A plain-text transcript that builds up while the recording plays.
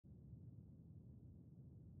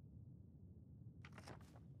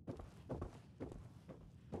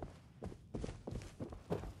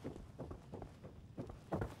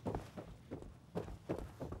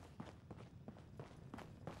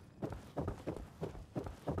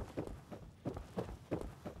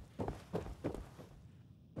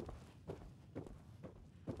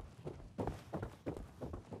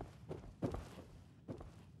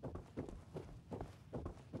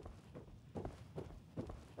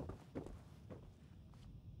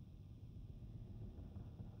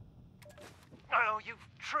you've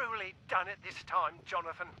truly done it this time,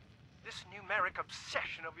 Jonathan. This numeric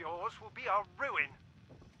obsession of yours will be our ruin.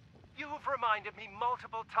 You've reminded me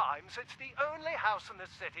multiple times it's the only house in the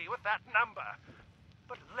city with that number.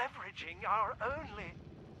 But leveraging our only...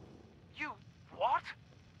 You what?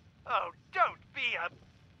 Oh, don't be a...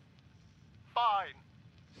 Fine.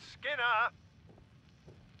 Skinner!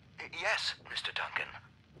 Yes, Mr. Duncan.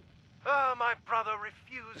 My brother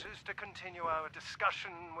refuses to continue our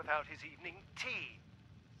discussion without his evening tea.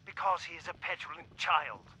 Because he is a petulant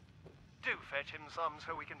child. Do fetch him some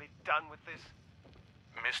so we can be done with this.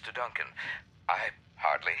 Mr. Duncan, I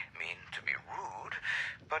hardly mean to be rude,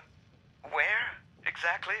 but where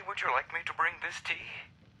exactly would you like me to bring this tea?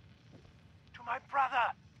 To my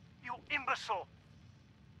brother, you imbecile.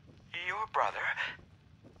 Your brother?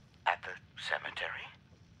 At the cemetery?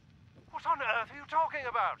 What on earth are you talking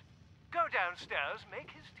about? Go downstairs,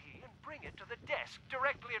 make his tea, and bring it to the desk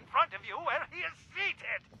directly in front of you where he is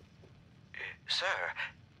seated. Sir,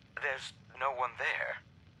 there's no one there.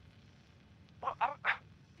 Well,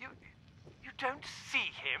 you don't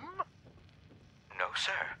see him? No,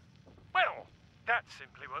 sir. Well, that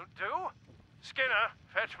simply won't do. Skinner,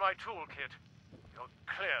 fetch my toolkit. You're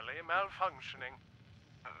clearly malfunctioning.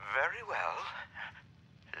 Very well,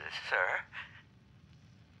 sir.